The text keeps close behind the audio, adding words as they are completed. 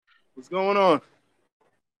What's going on?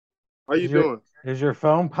 How you Is your doing? is your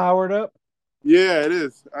phone powered up? Yeah, it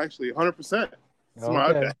is actually 100%. It's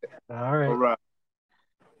my iPad. Okay. All All right. right.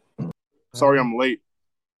 All Sorry, right. I'm late.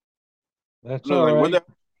 That's No, all like right.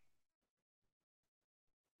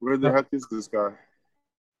 where the Uh, heck is this guy?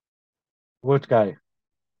 which guy?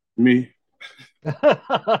 Me.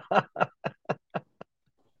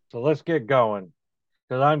 So let's get going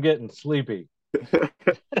because I'm getting sleepy.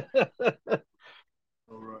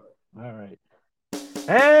 All right. All right.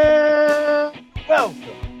 And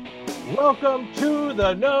welcome to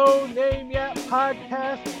the No Name Yet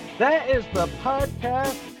podcast. That is the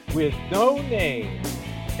podcast with no name.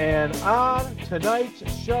 And on tonight's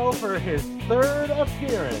show for his third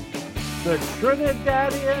appearance, the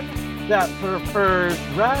Trinidadian that prefers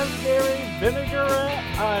raspberry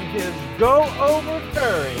vinaigrette on his go over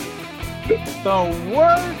curry, the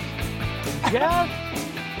worst guest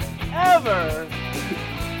ever,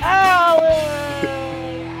 Alan!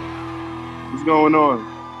 What's going on?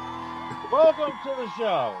 Welcome to the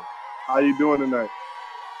show. How you doing tonight?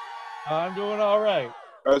 I'm doing all right.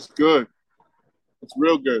 That's good. It's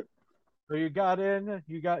real good. So you got in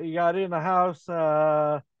the house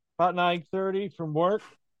about 9:30 from work.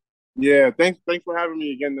 Yeah, thanks for having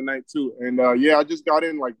me again tonight too. And yeah, I just got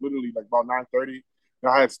in like literally like about 9:30.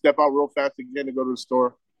 I had to step out real fast again to go to the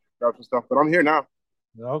store, grab some stuff. But I'm here now.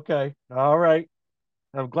 Okay. All right.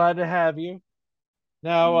 I'm glad to have you.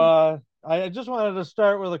 Now, Mm-hmm. I just wanted to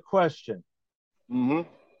start with a question. Mm-hmm.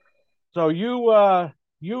 So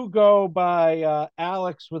you go by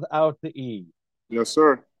Alex without the E. Yes,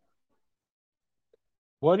 sir.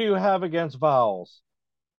 What do you have against vowels?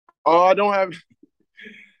 Oh, I don't have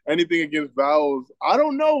anything against vowels. I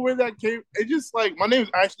don't know where that came. It just like my name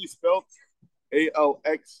is actually spelled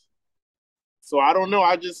Alex. So I don't know.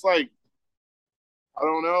 I don't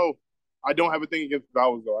know. I don't have a thing against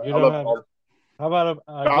vowels though. You I don't love have. all How about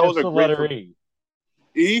vowels against are the great letter for E?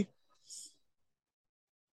 E.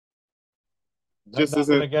 Just Nothing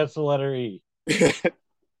isn't. against the letter E.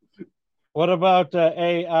 What about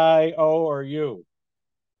A, I, O, or U?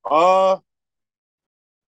 uh,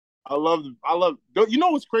 I love. You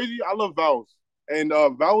know what's crazy? I love vowels, and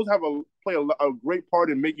vowels have a great part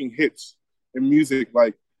in making hits in music.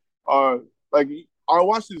 Uh, like I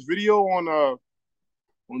watched this video on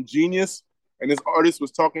Genius, and this artist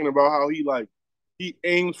was talking about how he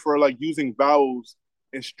aims for like using vowels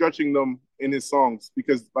and stretching them in his songs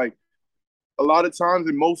because like a lot of times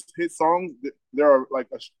in most hit songs there are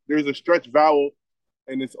there's a stretch vowel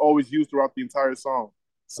and it's always used throughout the entire song.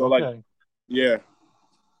 So like Okay. yeah,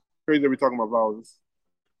 crazy that we're talking about vowels.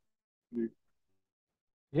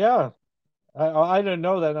 Yeah, I didn't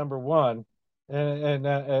know that number one, and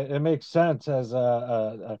it makes sense as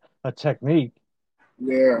a technique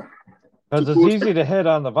Yeah, it's a because it's cool. easy to hit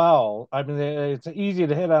on the vowel. I mean, it's easy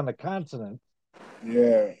to hit on the consonant.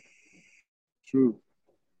 Yeah, true.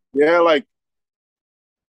 Yeah, like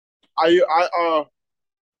I I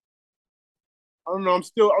don't know.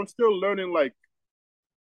 I'm still learning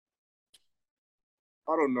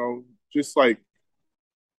I don't know, just like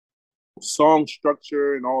song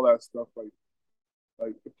structure and all that stuff.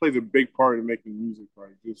 Like it plays a big part in making music.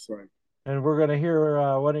 Right, just like And we're gonna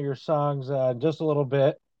hear one of your songs in just a little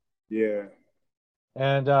bit. yeah,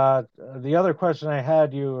 And the other question I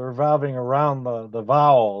had you revolving around the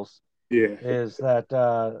vowels yeah. is that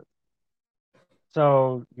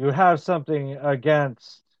so you have something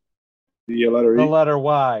against The letter the E. letter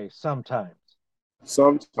Y sometimes.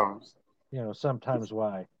 Sometimes, Sometimes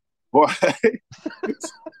Y. why?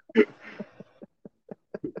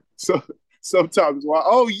 So sometimes why?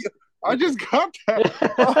 Oh, yeah, I just got that.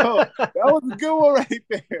 Oh, that was a good one right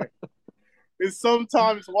there. It's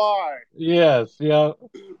sometimes why. Yes, yeah.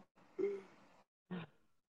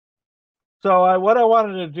 So what I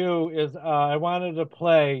wanted to do is I wanted to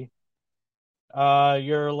play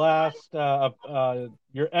your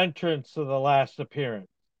entrance to the last appearance,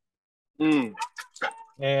 Mm.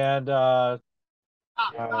 and uh,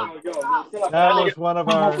 that was one of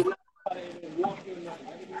our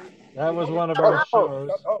that was one of our shows.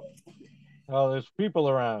 Oh, Oh, there's people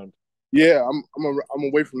around. yeah, I'm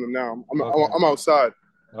away from them now. Okay, I'm outside.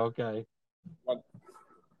 okay.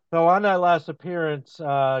 So on that last appearance,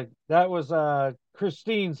 that was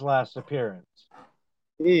Christine's last appearance,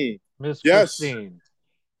 Mm. Miss Yes. Christine.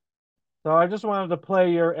 So I just wanted to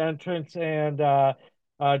play your entrance and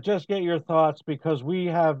just get your thoughts because we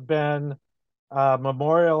have been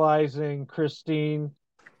memorializing Christine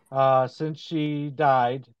since she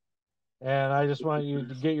died, and I just want you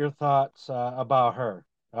to get your thoughts about her.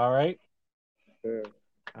 All right, Yeah.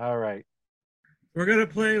 all right. We're gonna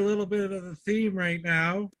play a little bit of the theme right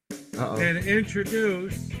now. and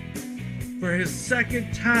introduce for his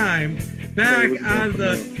second time back on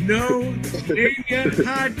the No Name Yet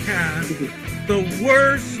podcast, the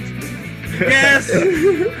worst guest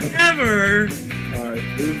ever. All right,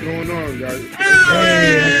 what's going on, guys?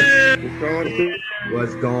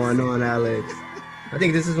 What's going on, Alex? I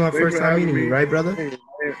think this is my first time meeting you, right, brother?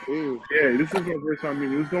 Yeah, this is my first time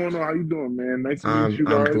meeting you. What's going on? How you doing, man? Nice to meet you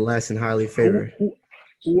guys. I'm blessed and highly favored.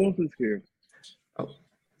 Who else is here? Oh,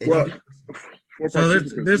 Well, so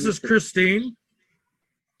this is Christine.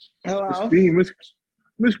 Hello. Christine,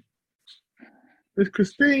 Miss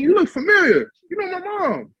Christine, you look familiar. You know my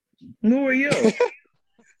mom. Who are you?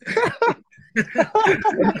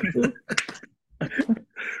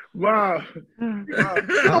 Wow. You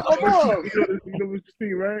know my mom. You know Miss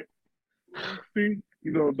Christine, right? Christine,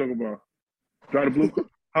 you know what I'm talking about. Drive the blue car?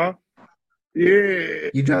 Huh? Yeah.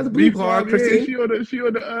 You drive the blue car, Christine? Yeah, she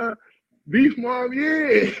on the Beef Mom,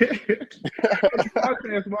 yeah.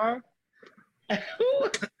 Podcast, Mom. Who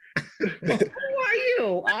are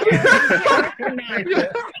you? I don't recognize you.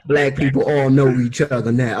 Black people all know each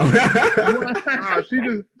other now. She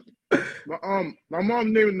just my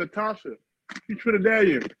mom's name is Natasha. She's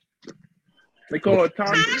Trinidadian. They call her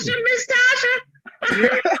Tasha. Miss Tasha.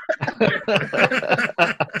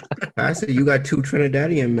 Yeah. I said you got two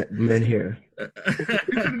Trinidadian men here. You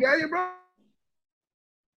Trinidadian, bro?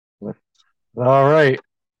 All right.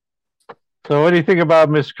 So what do you think about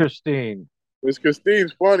Miss Christine? Miss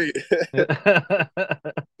Christine's funny. Tasha.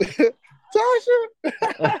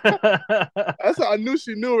 That's how I knew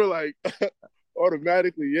she knew her, like,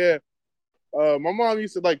 automatically, yeah. My mom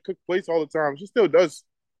used to like cook plates all the time. She still does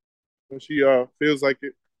when she feels like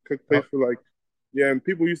it. Cook plates for like, yeah, and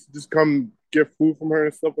people used to just come get food from her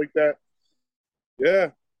and stuff like that. Yeah.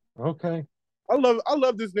 Okay. I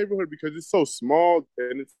love this neighborhood because it's so small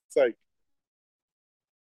and it's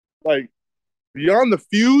like beyond the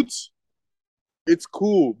feuds, it's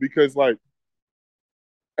cool because like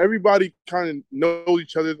everybody kind of knows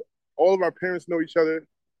each other. All of our parents know each other.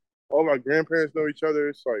 All of our grandparents know each other.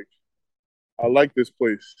 It's like I like this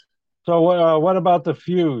place. So what about the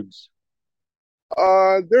feuds?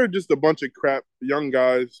 They're just a bunch of crap young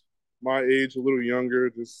guys, my age, a little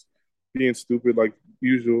younger, just being stupid like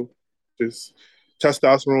usual. Just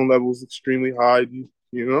testosterone levels extremely high,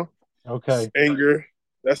 you know? Okay. Just anger.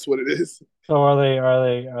 That's what it is. So are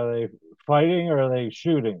they fighting or are they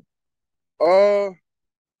shooting?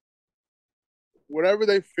 Whatever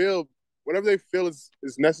they feel is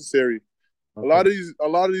necessary. Okay. A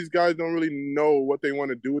lot of these guys don't really know what they want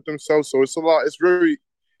to do with themselves, so it's very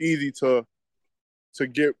easy to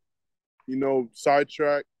get, you know,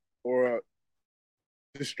 sidetracked or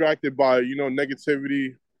distracted by, you know,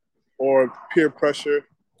 negativity or peer pressure.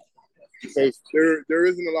 Because there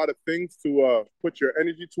isn't a lot of things to put your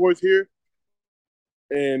energy towards here.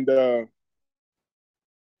 And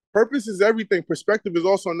purpose is everything. Perspective is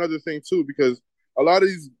also another thing too, because a lot of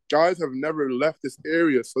these guys have never left this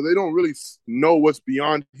area, so they don't really know what's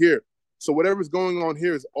beyond here. So whatever's going on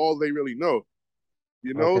here is all they really know,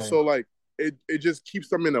 you know? Okay. So like, it just keeps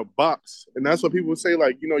them in a box. And that's what people say,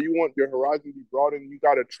 like, you know, you want your horizon to be broadened, you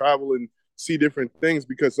got to travel and see different things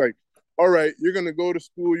because like, all right, you're going to go to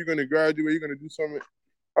school, you're going to graduate, you're going to do something.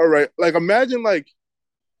 All right. Like, imagine like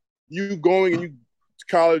you going and you to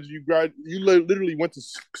college, you literally went to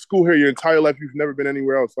school here your entire life. You've never been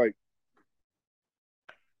anywhere else. Like,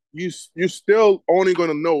 you're still only going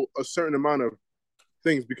to know a certain amount of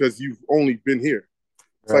things because you've only been here.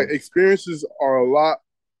 It's Right. like experiences are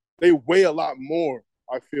they weigh a lot more,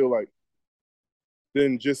 I feel like,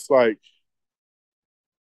 than just like,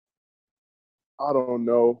 I don't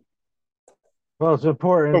know, Well, it's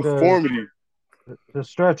important conformity. to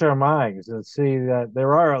stretch our minds and see that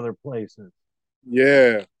there are other places.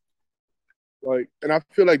 Yeah. Like, and I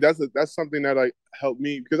feel like that's something that like helped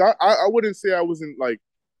me because I wouldn't say I wasn't like,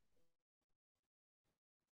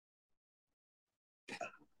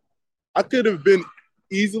 I could have been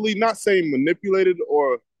easily, not saying manipulated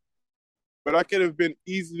but I could have been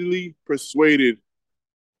easily persuaded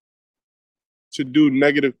to do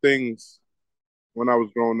negative things when I was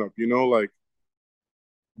growing up, you know, like,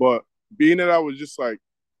 but being that I was just like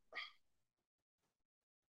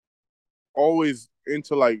always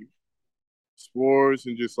into like sports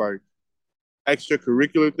and just like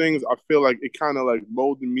extracurricular things, I feel like it kind of like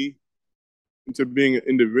molded me into being an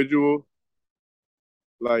individual,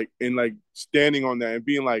 like, and like standing on that and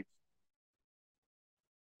being like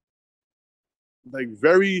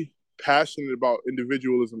very passionate about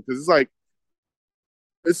individualism because it's like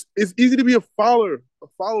it's easy to be a follower,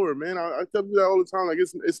 man. I tell you that all the time. Like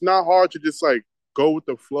it's not hard to just like go with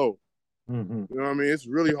the flow. Mm-hmm. You know what I mean? It's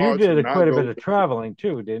really You hard to did not quite a bit go. of traveling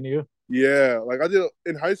too, didn't you? Yeah, like I did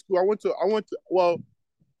in high school. I went to. Well,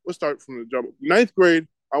 let's start from the jump. Ninth grade,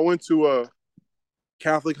 I went to a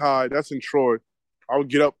Catholic high. That's in Troy. I would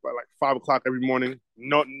get up at like 5 o'clock every morning.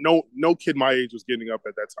 No kid my age was getting up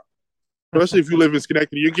at that time. Especially if you live in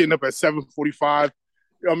Schenectady, you're getting up at 7:45.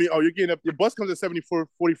 I mean, you're getting up. Your bus comes at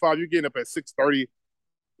 7:45. You're getting up at 6:30.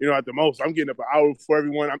 At the most, I'm getting up an hour before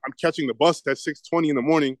everyone. I'm catching the bus at 6:20 in the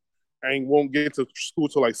morning, and won't get to school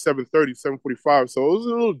till like 7:30, 7:45. So it was a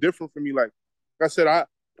little different for me. Like I said, I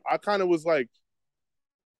kind of was like,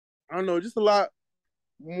 I don't know, just a lot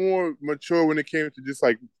more mature when it came to just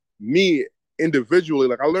like me individually.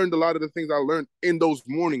 Like I learned a lot of the things I learned in those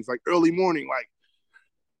mornings, like early morning,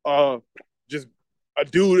 like just a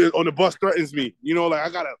dude on the bus threatens me. Like I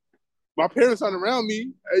gotta. My parents aren't around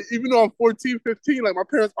me, even though I'm 14, 15. Like my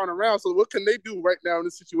parents aren't around, so what can they do right now in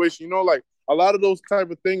this situation? Like a lot of those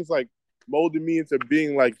type of things, like molded me into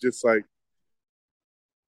being like just like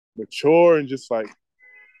mature and just like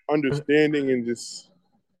understanding and just.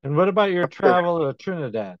 And what about your travel to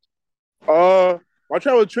Trinidad? My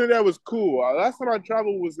travel to Trinidad was cool. Last time I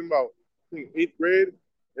traveled was in about I think 8th grade,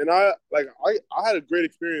 and I had a great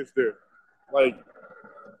experience there. Like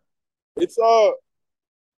it's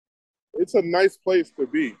a nice place to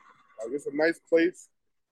be. Like it's a nice place.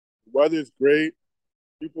 Weather's great.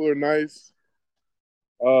 People are nice.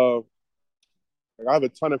 Like I have a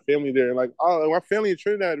ton of family there. Like my family in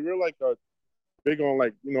Trinidad, we're like big on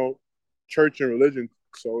like church and religion.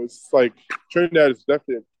 So it's like Trinidad is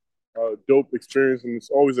definitely a dope experience, and it's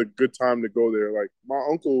always a good time to go there. Like my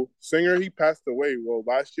uncle singer, he passed away. Well,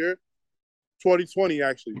 last year, 2020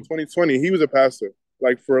 actually, 2020, he was a pastor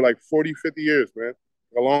like for like 40, 50 years, man,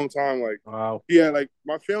 a long time. Like Wow. yeah, like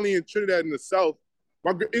my family in Trinidad in the South.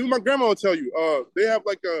 Even my grandma will tell you, they have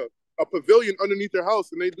like a pavilion underneath their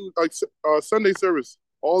house, and they do like Sunday service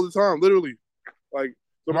all the time, literally. Like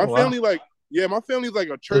so, my Wow. family, like yeah, my family's like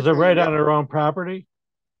a church Is it family, right man. on their own property?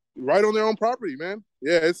 Right on their own property, man.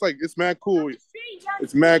 Yeah, it's mad cool.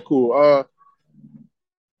 It's mad cool.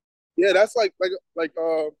 Yeah, that's like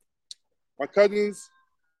my cousins,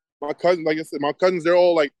 like I said, my cousins, they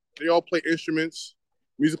all play instruments,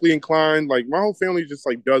 musically inclined. Like my whole family just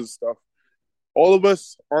like does stuff. All of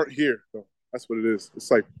us aren't here, though. That's what it is.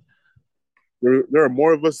 It's like there are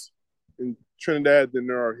more of us in Trinidad than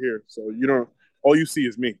there are here. So all you see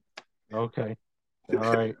is me. Okay. All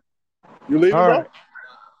right. You leaving, All bro? right.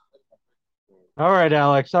 All right,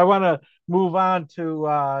 Alex. I want to move on to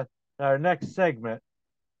our next segment.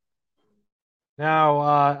 Now,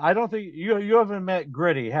 I don't think you haven't met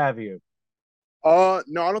Gritty, have you? No,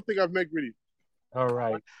 I don't think I've met Gritty. All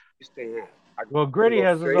right. Well, Gritty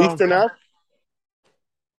has his own. Eastern Ave?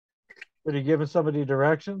 Did he giving somebody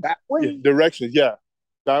directions? That way? Yeah, directions, yeah.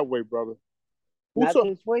 That way, brother. Not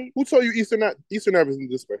this way? Who told you Eastern Ave isn't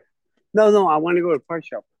this way? No, I want to go to Price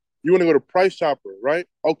Shop. You want to go to Price Chopper, right?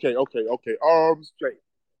 Okay. Straight.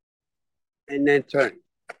 And then turn.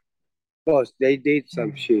 Plus, they did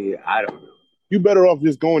some shit. I don't know. You better off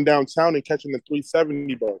just going downtown and catching the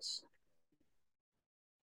 370 bus.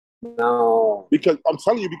 No. Because I'm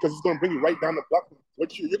telling you, because it's going to bring you right down the block.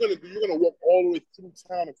 What you're going to do, you're going to walk all the way through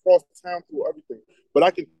town, across town, through everything. But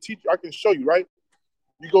I can show you, right?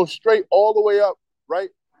 You go straight all the way up, right?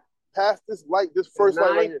 Past this light, this first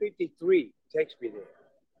light right here. 953 takes me there.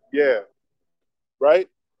 Yeah. Right?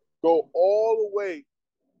 Go all the way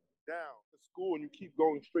down to school, and you keep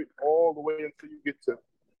going straight all the way until you get to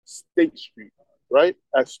State Street, right?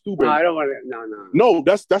 At Steuben. No, I don't want to. No. No,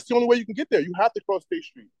 that's the only way you can get there. You have to cross State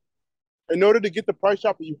Street. In order to get the Price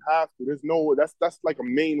Chopper, you have to. There's no. That's like a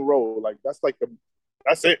main road. Like that's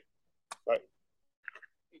it. Like,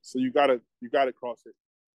 so you gotta cross it.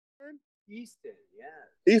 Eastern,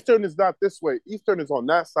 yeah. Eastern is not this way. Eastern is on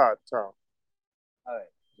that side of town. All right,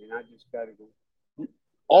 then I just gotta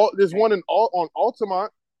go. There's one on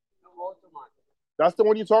Altamont. No, Altamont. That's the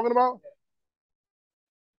one you're talking about. Yeah.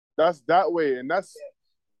 That's that way, and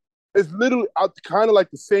it's literally kind of like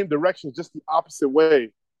the same direction, just the opposite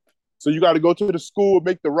way. So you got to go to the school,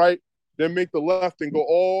 make the right, then make the left, and go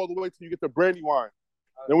all the way till you get to Brandywine.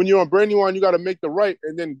 Then when you're on Brandywine, you got to make the right,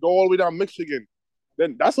 and then go all the way down Michigan.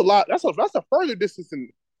 Then that's a lot. That's a further distance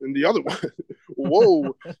than the other one.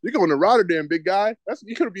 Whoa, you're going to Rotterdam, big guy.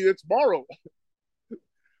 You're gonna be there tomorrow.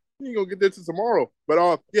 You ain't gonna get there till tomorrow.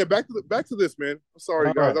 But yeah, back to this, man. I'm sorry,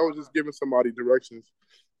 all guys. Right. I was just giving somebody directions.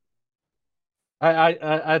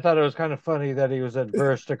 I thought it was kind of funny that he was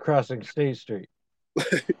adverse to crossing State Street.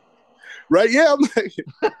 Right? Yeah, I'm like,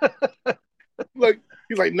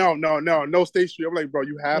 he's like, no State Street. I'm like, bro,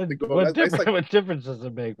 you have to go. What difference does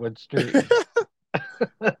it make? What street?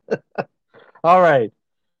 All right.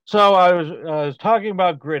 So I was talking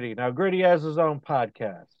about Gritty. Now Gritty has his own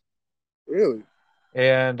podcast, Really?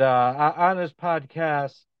 and on his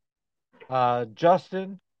podcast,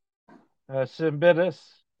 Justin Simbitis.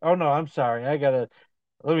 Oh no, I'm sorry.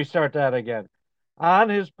 Let me start that again. On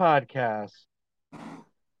his podcast,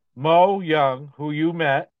 Mo Young, who you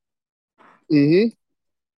met, Mm-hmm.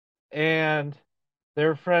 and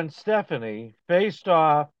their friend Stephanie faced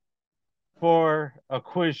off for a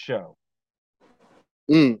quiz show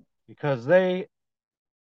Mm. because they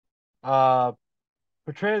uh,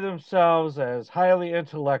 portray themselves as highly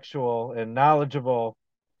intellectual and knowledgeable.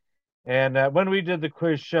 And when we did the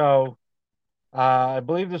quiz show, I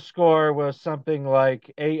believe the score was something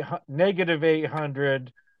like negative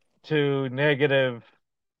 800 to negative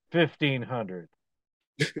 1500.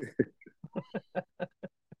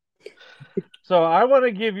 So I want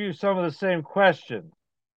to give you some of the same questions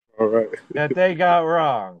All right. that they got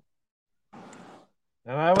wrong.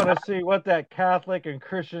 And I want to see what that Catholic and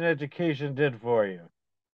Christian education did for you.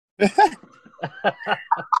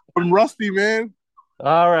 I'm rusty, man.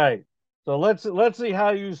 All right. So let's see how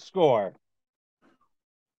you score.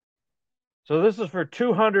 So this is for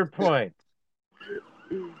 200 points.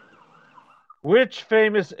 Which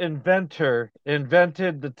famous inventor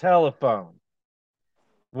invented the telephone?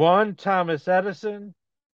 1, Thomas Edison.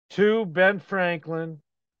 2, Ben Franklin.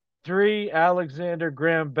 3, Alexander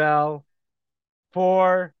Graham Bell.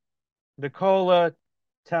 4, Nikola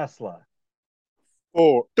Tesla.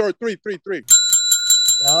 Three.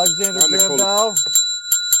 Alexander Not Graham Nikola. Bell?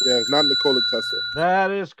 Yeah, it's not Nikola Tesla.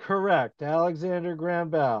 That is correct. Alexander Graham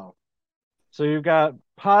Bell. So you've got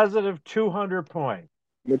positive 200 points.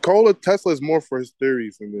 Nikola Tesla is more for his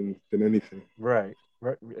theories than anything. Right.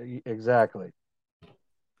 Exactly.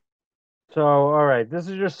 So, all right. This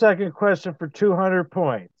is your second question for 200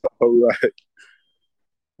 points. All right.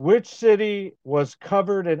 Which city was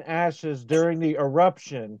covered in ashes during the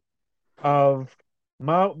eruption of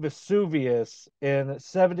Mount Vesuvius in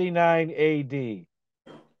 79 AD?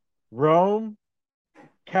 Rome,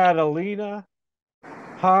 Catalina,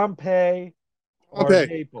 Pompeii, or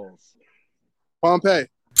Naples? Pompeii.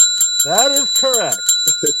 That is correct.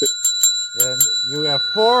 And you have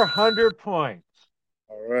 400 points.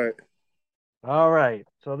 All right. All right.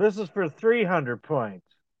 So this is for 300 points.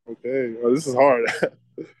 Okay. Oh, this is hard.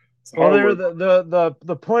 Well,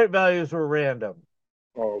 the point values were random.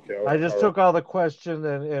 Oh, okay. I just took all the questions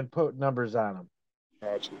and put numbers on them.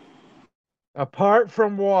 Gotcha. Apart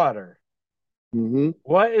from water, Mm-hmm.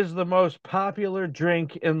 what is the most popular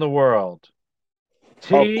drink in the world?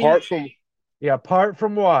 Tea. Apart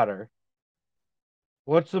from water,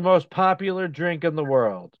 what's the most popular drink in the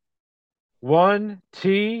world? 1,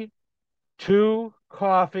 tea. 2,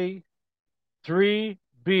 coffee. 3,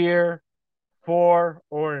 beer. 4,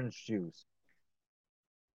 orange juice.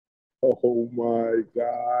 Oh my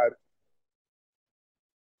God.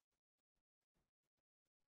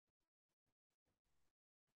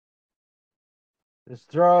 Just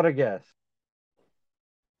throw out a guess.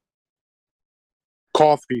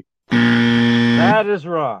 Coffee. That is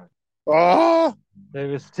wrong. Oh, It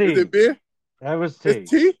was tea. is it beer? That was tea.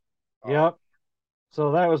 It's tea? Yep.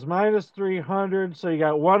 So that was minus 300. So you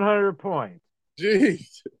got 100 points.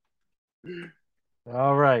 Jeez.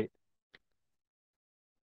 All right.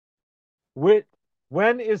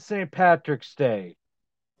 When is St. Patrick's Day?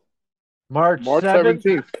 March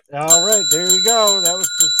 17th. All right, there you go. That was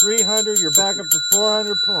for 300. You're back up to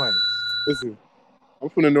 400 points. Listen, I'm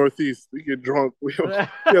from the Northeast. We get drunk.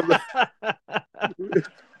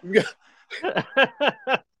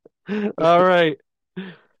 All right.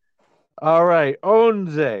 All right.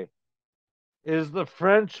 Onze is the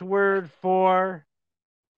French word for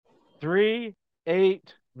 3,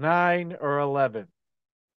 8, 9, or 11.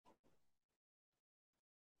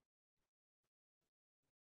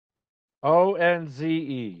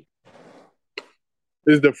 ONZE.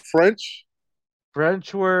 Is the French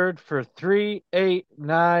word for 3, 8,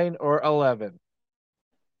 9, or 11.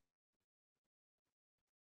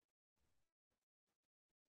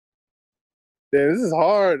 Damn, this is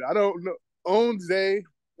hard. I don't know. Onze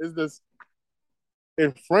is this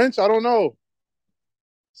in French? I don't know.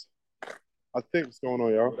 I think what's going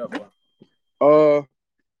on, y'all.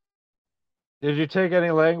 Did you take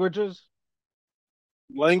any languages?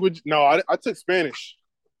 Language? No, I took Spanish.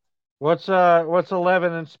 What's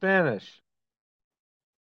 11 in Spanish?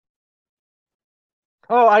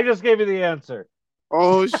 Oh, I just gave you the answer.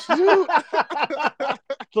 Oh shoot!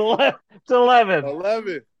 It's 11.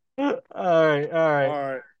 11. All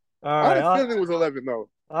right. I had a feeling it was 11 though.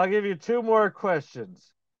 I'll give you 2 more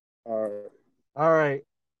questions. All right. All right.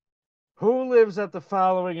 Who lives at the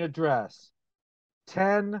following address?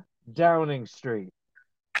 10 Downing Street?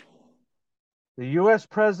 The U.S.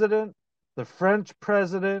 president, the French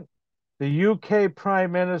president, the U.K.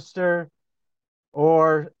 prime minister,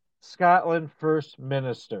 or Scotland first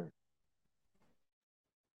minister?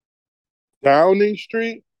 Downing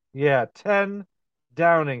Street. Yeah, 10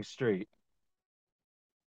 Downing Street.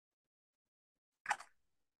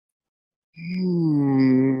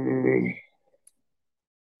 Hmm.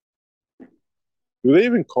 Do they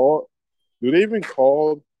even call? Do they even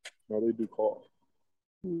call? No, they do call.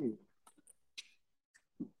 Hmm.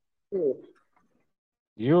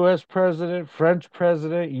 U.S. president, French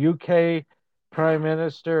president, U.K. prime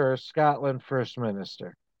minister, or Scotland first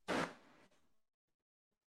minister?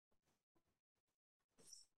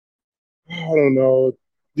 I don't know.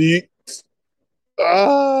 The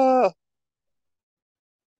ah,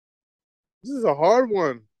 this is a hard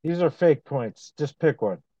one. These are fake points. Just pick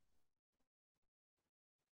one.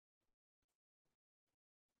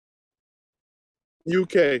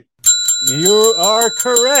 UK. You are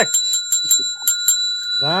correct.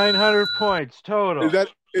 900 points total.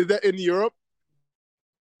 Is that in Europe?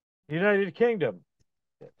 United Kingdom,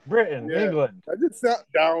 Britain, Yeah. England. I just sound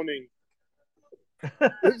Downing.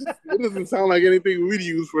 It doesn't sound like anything we'd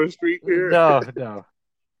use for a street here. No.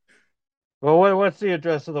 Well, what's the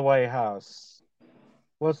address of the White House?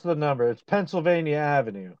 What's the number? It's Pennsylvania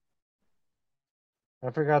Avenue.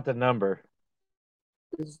 I forgot the number.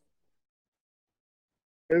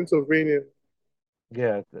 Pennsylvania.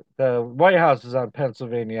 Yeah, the White House is on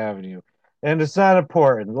Pennsylvania Avenue. And it's not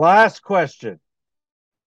important. Last question.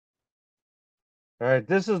 All right,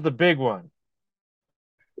 this is the big one.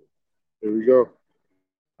 Here we go.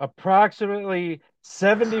 Approximately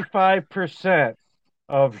 75%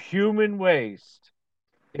 of human waste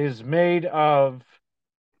is made of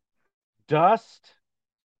dust,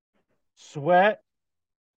 sweat,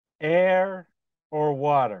 air, or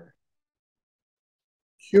water.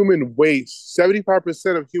 Human waste.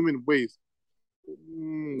 75% of human waste.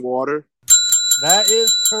 Water. That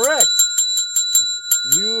is correct.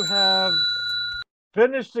 You have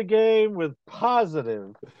finished the game with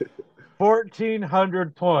positive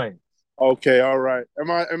 1,400 points. Okay, all right. Am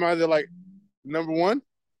I the like number one?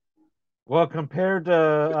 Well, compared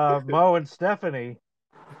to Mo and Stephanie,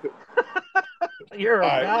 you're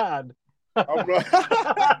a god. I'm right.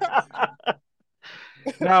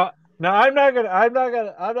 Now I'm not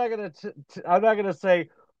gonna say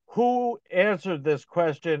who answered this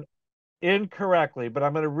question incorrectly, but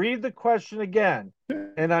I'm gonna read the question again,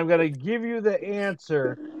 and I'm gonna give you the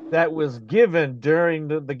answer that was given during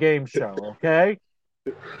the game show. Okay.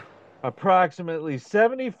 Approximately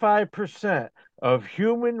 75% of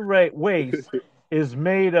human waste is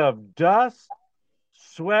made of dust,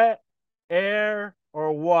 sweat, air,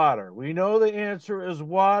 or water. We know the answer is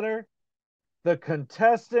water. The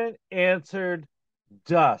contestant answered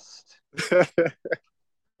dust.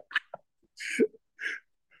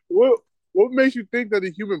 What makes you think that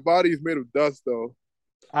the human body is made of dust, though?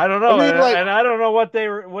 I don't know, I mean, and I don't know what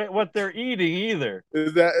they're eating either.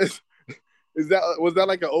 Is that was that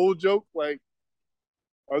like an old joke? Like,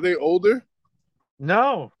 are they older?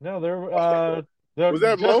 No, they're Was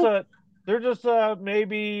that just Mo? they're just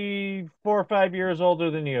maybe 4 or 5 years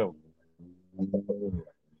older than you.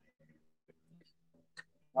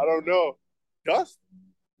 I don't know. Dust.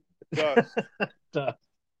 Dust.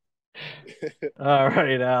 All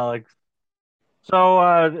right, Alex.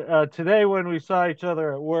 So today, when we saw each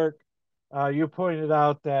other at work, you pointed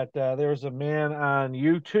out that there's a man on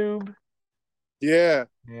YouTube. Yeah.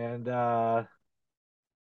 And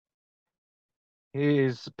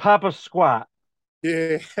he's Papa Squat.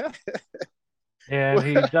 Yeah. And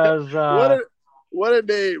he does. What a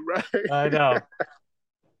name, right? I know.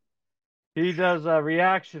 He does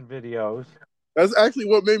reaction videos. That's actually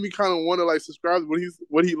what made me kind of want to like subscribe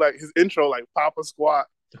when he like his intro, like Papa Squat,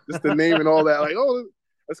 just the name and all that. Like, oh,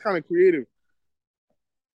 that's kind of creative.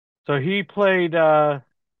 So he played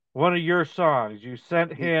one of your songs. You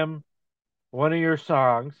sent him one of your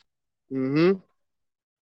songs. Mm-hmm.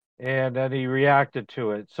 And then he reacted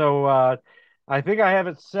to it. So I think I have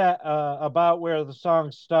it set about where the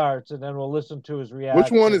song starts, and then we'll listen to his reaction.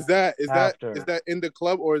 Which one is that? Is after. that in the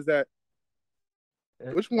club, or is that?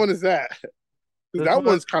 Which one is that? That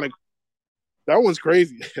one's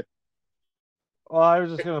crazy. Well, I was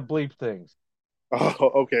just gonna bleep things.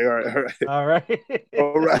 Oh, okay, all right.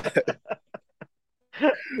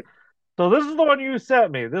 So this is the one you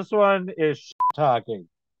sent me. This one is talking.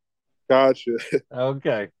 Gotcha.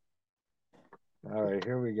 Okay. All right,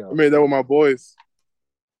 here we go. I made that with my boys.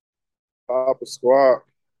 Papa Squat.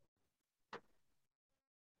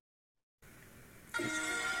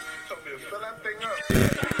 Fill that thing up.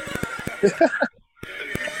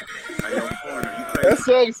 That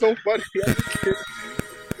song is so funny. She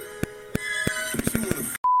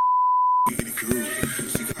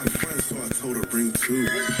got friends, so I told her bring two.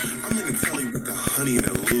 I'm in the telly with the honey and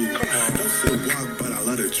the lube. Don't sit walk, but I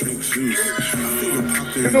let her drink juice. I feel her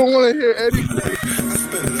pop You don't want to hear Eddie. I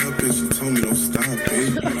sped it up and she told me don't stop,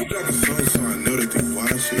 babe. I got a song, so I know that they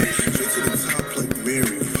watch it. Straight to the top like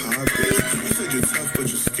Mary Poppins. You said you're tough, but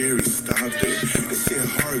you're scary. Stop it. This shit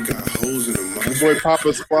hard, got holes in the mouth. Boy,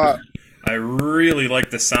 Papa Spot. I really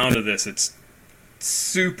like the sound of this. It's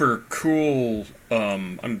super cool.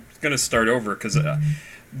 I'm gonna start over because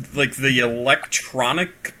like the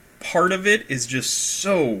electronic part of it is just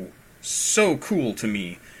so cool to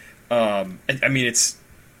me. I mean,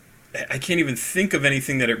 I can't even think of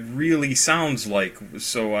anything that it really sounds like,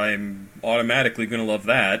 so I'm automatically gonna love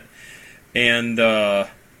that. And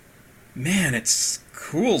man, it's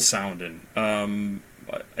cool sounding.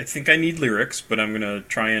 I think I need lyrics, but I'm gonna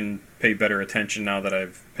try and pay better attention now that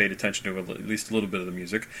I've paid attention to at least a little bit of the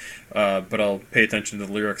music. But I'll pay attention to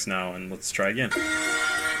the lyrics now, and let's try again. Told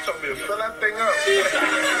me to fill that thing up.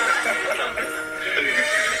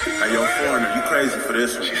 Hey, yo, foreigner, you crazy for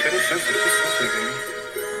this one. She said it's sensitive.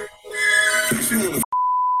 She wanna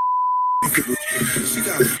she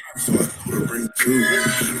got so I told her bring two.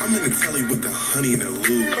 I'm in the telly with the honey and the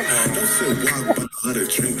lube. Don't sit walk, but let her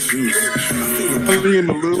drink juice. Honey in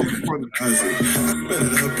the lube. I sped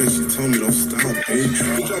it up and she told me don't stop, babe.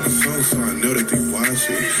 We drop a song, so I know that they watch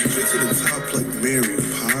it. Straight to the top like Mary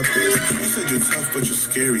Poppins. You said you're tough, but you're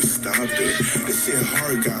scary. Stop it. This shit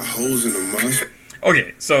hard, got holes in the mosh.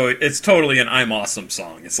 Okay, so it's totally an "I'm Awesome"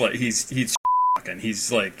 song. It's like he's talking, he's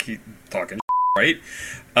talking, right?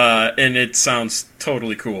 And it sounds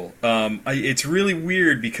totally cool. It's really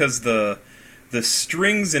weird because the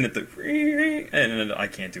strings in it, and I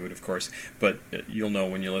can't do it, of course, but you'll know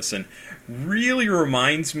when you listen. Really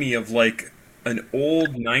reminds me of like an old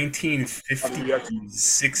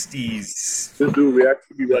 1950s,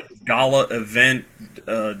 60s gala event.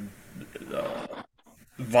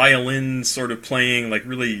 Violin sort of playing, like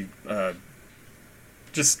really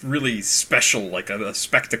just really special, like a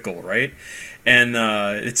spectacle, right? And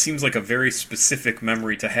it seems like a very specific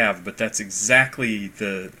memory to have, but that's exactly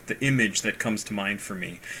the image that comes to mind for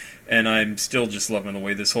me. And I'm still just loving the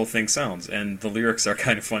way this whole thing sounds. And the lyrics are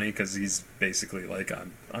kind of funny because he's basically like,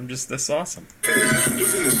 I'm just this awesome.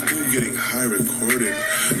 Was in the school getting high recorded.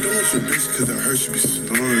 Don't want your bitch because I heard she be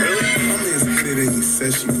snoring. My man's hit it and he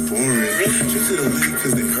said she boring. Just to the league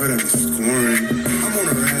because they heard I be scoring. I'm on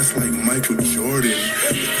her ass like Michael Jordan.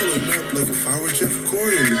 We pulling up like if I were Jeff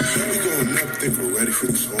Gordon. We going up, think we're ready for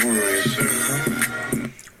touring.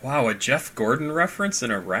 Wow, a Jeff Gordon reference in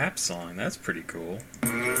a rap song. That's pretty cool.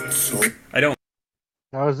 So I don't.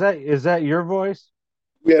 Now, is that your voice?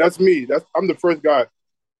 Yeah, that's me. I'm the first guy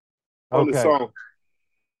on the Okay. song.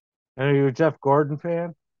 And are you a Jeff Gordon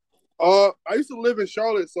fan? I used to live in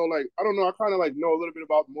Charlotte, so like I don't know. I kind of like know a little bit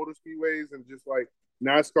about motor speedways and just like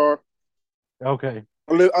NASCAR. Okay.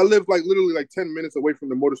 I live like literally like 10 minutes away from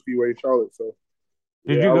the motor speedway in Charlotte. So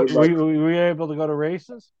Did yeah, you I go? was, like, were you able to go to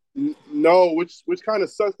races? no, which kind of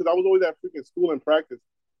sucks because I was always at freaking school and practice.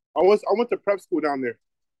 I went to prep school down there,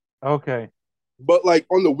 Okay. but like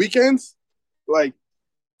on the weekends, like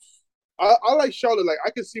I like Charlotte. Like I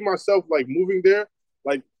could see myself like moving there,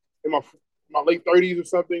 like in my late 30s or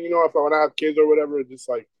something. You know, if when I have kids or whatever, it's just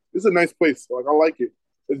like it's a nice place. Like I like it.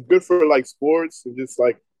 It's good for like sports and just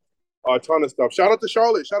like a ton of stuff. Shout out to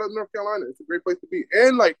Charlotte. Shout out to North Carolina. It's a great place to be.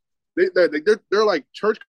 And like they're like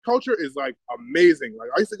church culture is like amazing. Like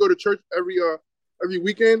I used to go to church every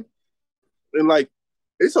weekend, and like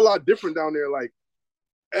it's a lot different down there. Like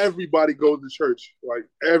everybody goes to church. Like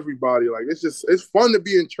everybody. Like it's fun to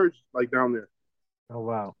be in church like down there. Oh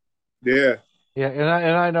wow. Yeah. Yeah,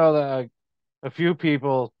 and I know that a few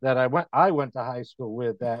people that I went to high school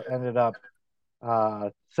with that ended up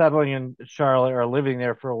settling in Charlotte or living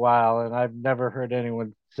there for a while, and I've never heard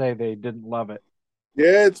anyone say they didn't love it.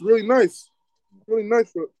 Yeah, it's really nice. It's really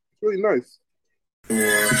nice. It's really nice.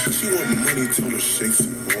 She want money, told her shake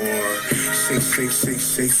some more.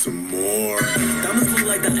 Shake some more. Diamonds look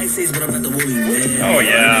like the ice age, but I'm not the woolly man. Oh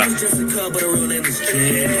yeah. I'm just a cub, but her real name is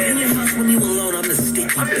Jen. In your house when you alone, I'm the sticky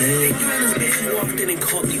thing. This bitch, she walked in and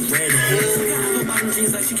caught me red-handed. I have bottom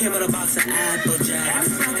jeans like she came out of a box of Applejack.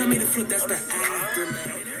 It's like I made a flip, that's the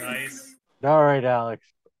aftermath. Nice. All right, Alex.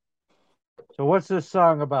 So what's this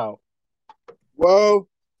song about? Well,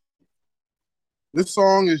 this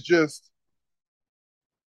song is just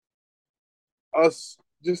us.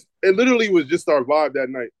 Just it literally was just our vibe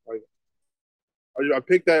that night. Like I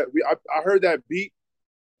picked that. I heard that beat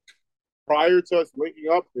prior to us linking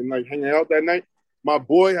up and like hanging out that night, my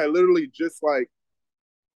boy had literally just like,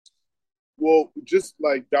 well, just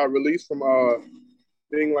like got released from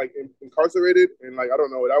being like incarcerated, and like I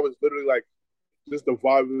don't know, that was literally like just the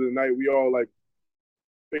vibe of the night. We all like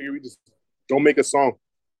figured we just don't make a song,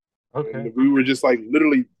 Okay. and we were just like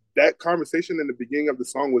literally that conversation in the beginning of the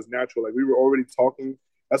song was natural. Like we were already talking.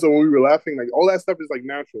 That's why when we were laughing, like all that stuff is like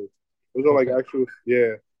natural. Those are like actual,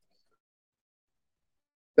 yeah.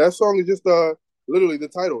 That song is just literally the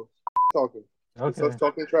title, talking. It's Okay. us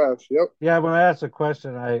talking trash. Yep. Yeah, when I asked the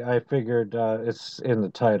question, I figured it's in the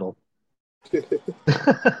title. Yeah,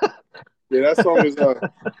 that song is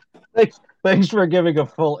Thanks for giving a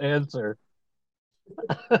full answer.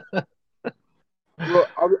 well,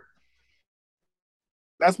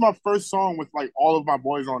 that's my first song with like all of my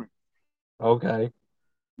boys on it. Okay.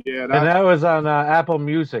 Yeah, And that was on Apple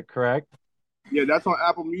Music, correct? that's on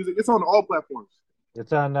Apple Music. It's on all platforms.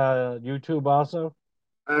 It's on YouTube also?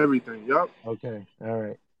 Everything. Yep. Okay. All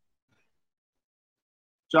right.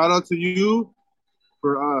 Shout out to you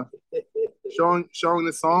for showing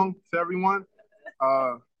this song to everyone.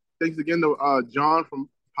 Thanks again to John from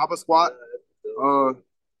Papa Squat.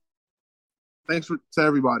 Thanks to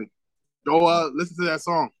everybody. Go listen to that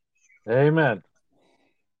song. Amen.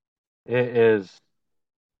 It is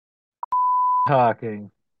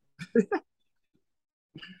talking.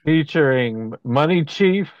 Featuring Money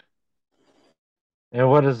Chief. And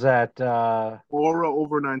what is that? Aura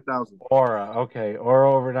over 9,000. Aura. Okay.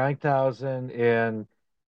 Aura over 9,000 and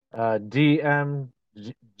DMGZ.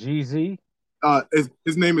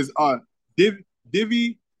 His name is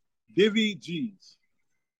Divvy G's.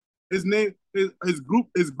 His name his group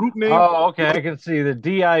name. Oh, okay. I can see the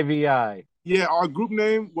DIVI. Yeah, our group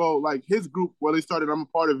name. Well, like his group. Well, they started. I'm a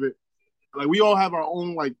part of it. Like we all have our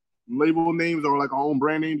own like label names or like our own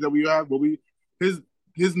brand names that we have. But his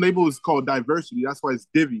label is called Diversity. That's why it's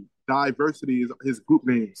Divvy. Diversity is his group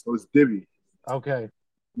name, so it's Divvy. Okay.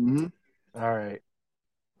 Mm-hmm. All right.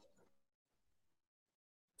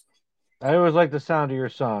 I always like the sound of your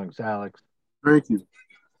songs, Alex. Thank you.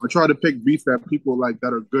 I try to pick beats that people like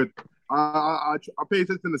that are good. I pay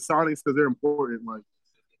attention to soundings because they're important. Like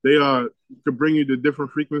they could bring you to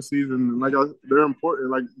different frequencies and like they're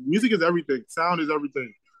important. Like music is everything. Sound is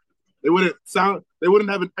everything. They wouldn't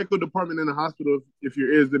have an echo department in the hospital if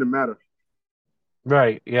your ears didn't matter.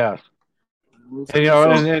 Right. Yes.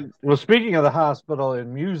 And, well, speaking of the hospital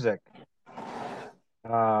and music,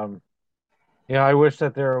 I wish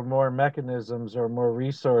that there were more mechanisms or more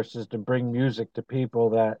resources to bring music to people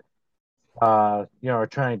that, are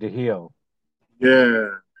trying to heal.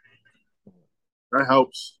 Yeah, that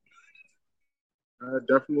helps. That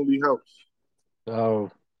definitely helps. So,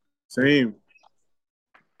 same.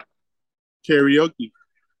 Karaoke.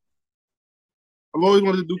 I've always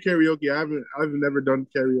wanted to do karaoke. I've never done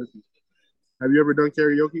karaoke. Have you ever done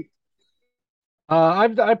karaoke?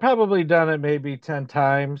 I've probably done it maybe 10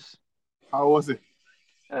 times. How was it?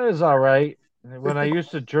 It was all right. When I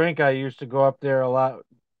used to drink, I used to go up there a lot,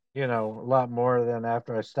 a lot more than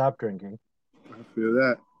after I stopped drinking. I feel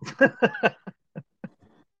that.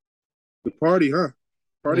 The party, huh?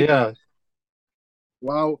 Party. Yeah. Time.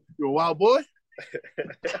 Wow, you're a wild boy.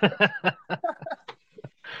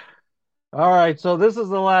 All right, so this is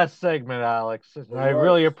the last segment, Alex. I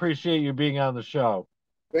really appreciate you being on the show.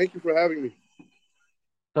 Thank you for having me.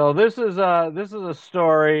 So this is a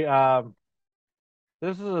story.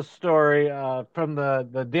 This is a story from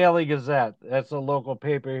the Daily Gazette. That's a local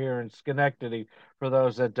paper here in Schenectady, for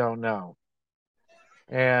those that don't know.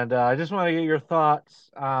 And I just want to get your thoughts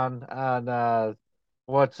on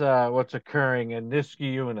what's occurring in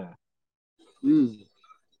Niskayuna.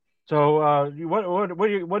 So, what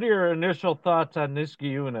are your initial thoughts on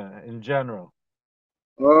Niskayuna in general?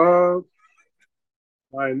 My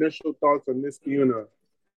initial thoughts on Niskayuna.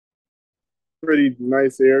 Pretty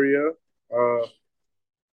nice area.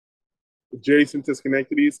 Adjacent to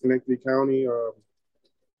Schenectady County. I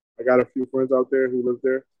got a few friends out there who live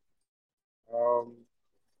there.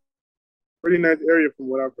 Pretty nice area from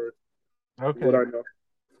what I've heard. Okay. What I know.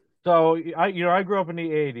 So I grew up in the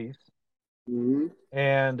 80s. Mm-hmm.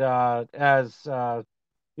 And as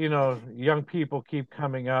young people keep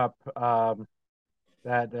coming up,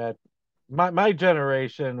 that my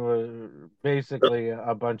generation was basically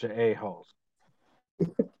a bunch of a-holes.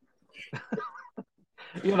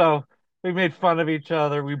 We made fun of each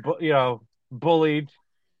other. We bullied.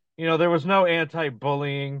 There was no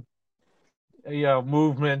anti-bullying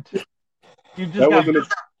movement. You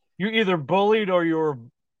either bullied or you were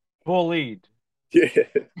bullied. Yeah.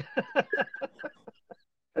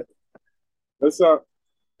 That's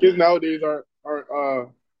kids nowadays aren't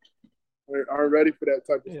aren't ready for that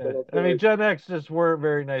type of Yeah. stuff. I mean, Gen X just weren't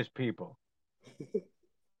very nice people.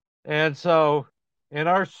 And so, in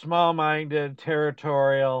our small minded,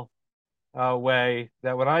 territorial way,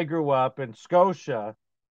 that when I grew up in Scotia,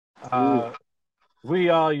 we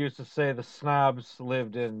all used to say the snobs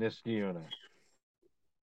lived in Niskayuna.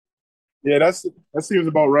 Yeah, that seems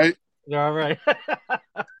about right. All right.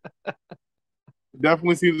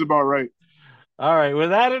 Definitely seems about right. All right. With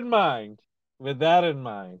that in mind, the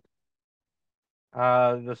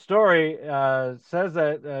story says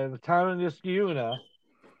that the town of Niskayuna,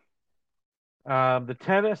 the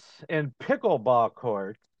tennis and pickleball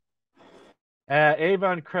courts at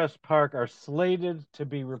Avon Crest Park are slated to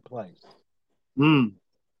be replaced. Mm.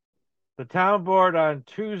 The town board on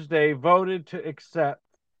Tuesday voted to accept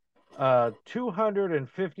a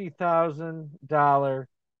 $250,000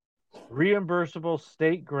 reimbursable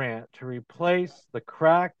state grant to replace the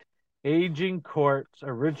cracked, aging courts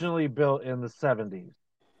originally built in the 70s.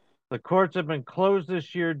 The courts have been closed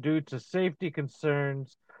this year due to safety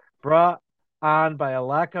concerns brought on by a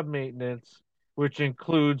lack of maintenance, which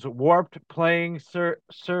includes warped playing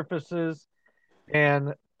surfaces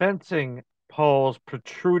and fencing poles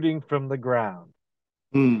protruding from the ground.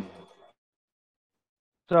 Mm.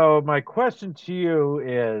 So my question to you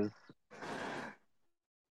is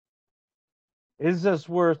this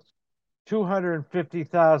worth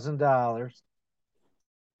 $250,000?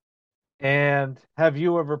 And have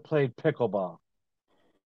you ever played pickleball?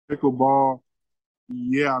 Pickleball.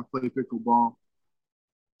 Yeah, I play pickleball.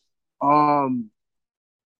 Um,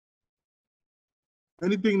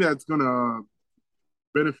 Anything that's gonna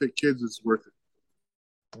benefit kids is worth it.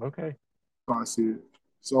 Okay. So I see it.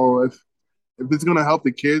 So if it's gonna help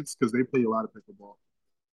the kids because they play a lot of pickleball,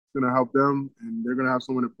 it's gonna help them and they're gonna have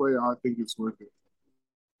someone to play. I think it's worth it.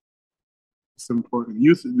 It's important.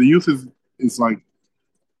 The youth is like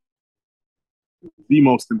the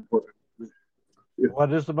most important. Yeah.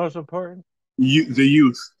 What is the most important? The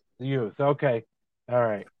youth. The youth. Okay. All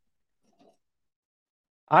right.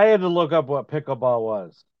 I had to look up what pickleball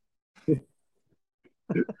was.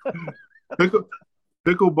 Pickle,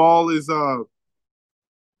 pickleball is that's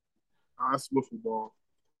wiffle ball.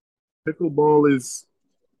 Pickleball is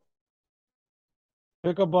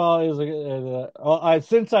Pickleball is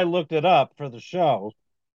since I looked it up for the show,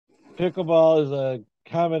 pickleball is a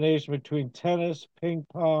combination between tennis, ping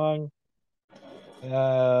pong,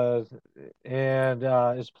 uh, and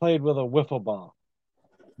is played with a wiffle ball.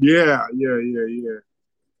 yeah.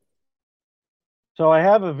 So I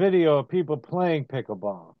have a video of people playing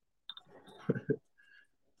pickleball. I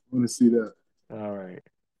want to see that. All right.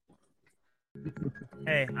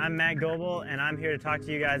 Hey, I'm Matt Goebel, and I'm here to talk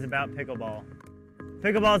to you guys about pickleball.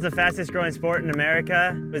 Pickleball is the fastest growing sport in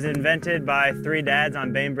America. It was invented by three dads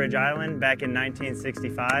on Bainbridge Island back in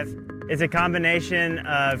 1965. It's a combination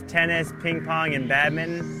of tennis, ping pong, and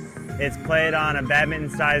badminton. It's played on a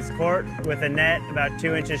badminton-sized court with a net about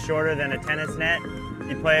 2 inches shorter than a tennis net.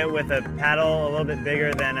 You play it with a paddle a little bit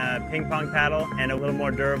bigger than a ping pong paddle and a little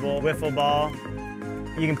more durable wiffle ball.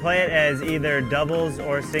 You can play it as either doubles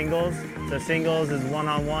or singles. So singles is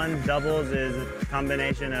one-on-one, doubles is a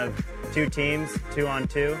combination of two teams,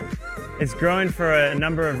 2-on-2. It's growing for a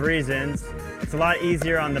number of reasons. It's a lot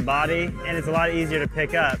easier on the body and it's a lot easier to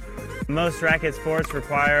pick up. Most racket sports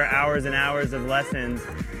require hours and hours of lessons,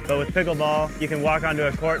 but with pickleball, you can walk onto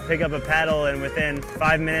a court, pick up a paddle, and within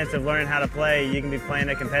 5 minutes of learning how to play, you can be playing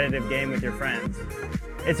a competitive game with your friends.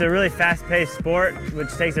 It's a really fast-paced sport,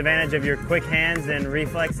 which takes advantage of your quick hands and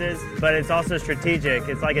reflexes, but it's also strategic.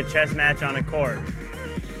 It's like a chess match on a court.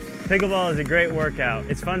 Pickleball is a great workout.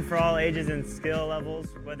 It's fun for all ages and skill levels,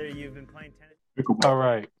 whether you've been playing tennis. Pickleball. All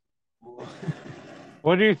right.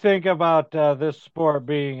 What do you think about this sport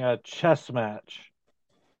being a chess match?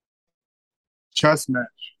 Chess match.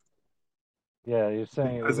 Yeah, you're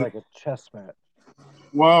saying it was like a chess match.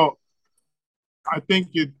 Well, I think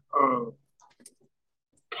it.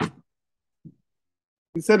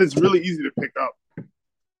 He said it's really easy to pick up.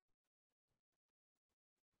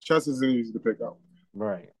 Chess isn't easy to pick up.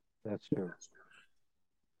 Right, that's true.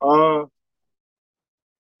 I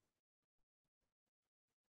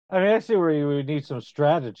mean, I see where you would need some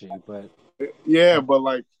strategy, but Yeah, but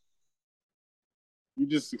like you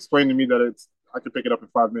just explained to me that I could pick it up in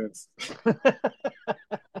 5 minutes.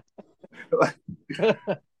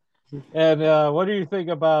 And what do you think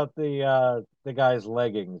about the guy's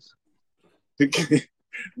leggings?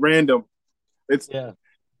 Random. It's Yeah.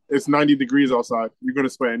 It's 90 degrees outside. You're gonna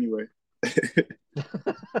sweat anyway.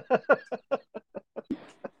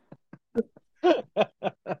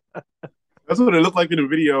 That's what it looked like in the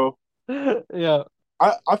video. Yeah.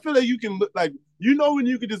 I feel like you can look like You know when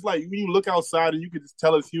you could just like when you look outside and you can just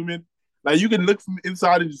tell it's human. Like you can look from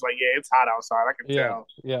inside and just like, yeah, it's hot outside. I can tell.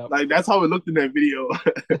 Yeah. Like that's how it looked in that video.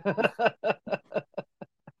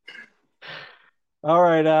 All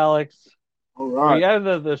right, Alex. All We right. end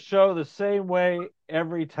the show the same way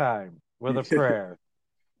every time with a prayer.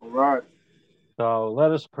 All right. So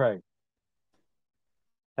let us pray.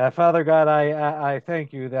 Father God, I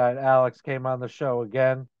thank you that Alex came on the show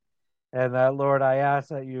again. And that, Lord, I ask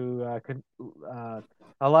that you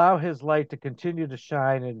allow his light to continue to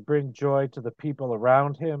shine and bring joy to the people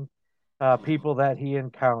around him, people that he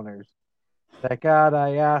encounters. That, God,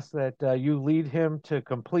 I ask that you lead him to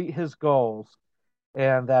complete his goals,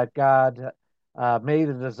 and that, God, may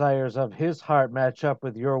the desires of his heart match up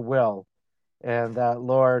with your will. And that,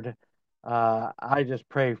 Lord, I just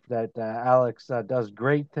pray that Alex does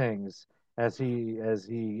great things as he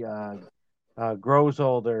grows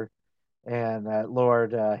older, and that,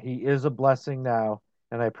 Lord, he is a blessing now,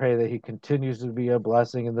 and I pray that he continues to be a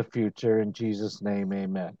blessing in the future. In Jesus' name,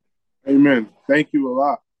 amen. Amen. Thank you a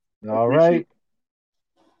lot. All right.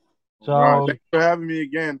 So, all right. Thanks for having me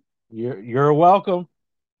again. You're welcome,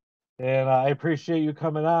 and I appreciate you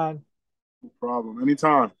coming on. No problem.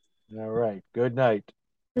 Anytime. All right. Good night.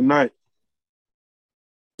 Good night.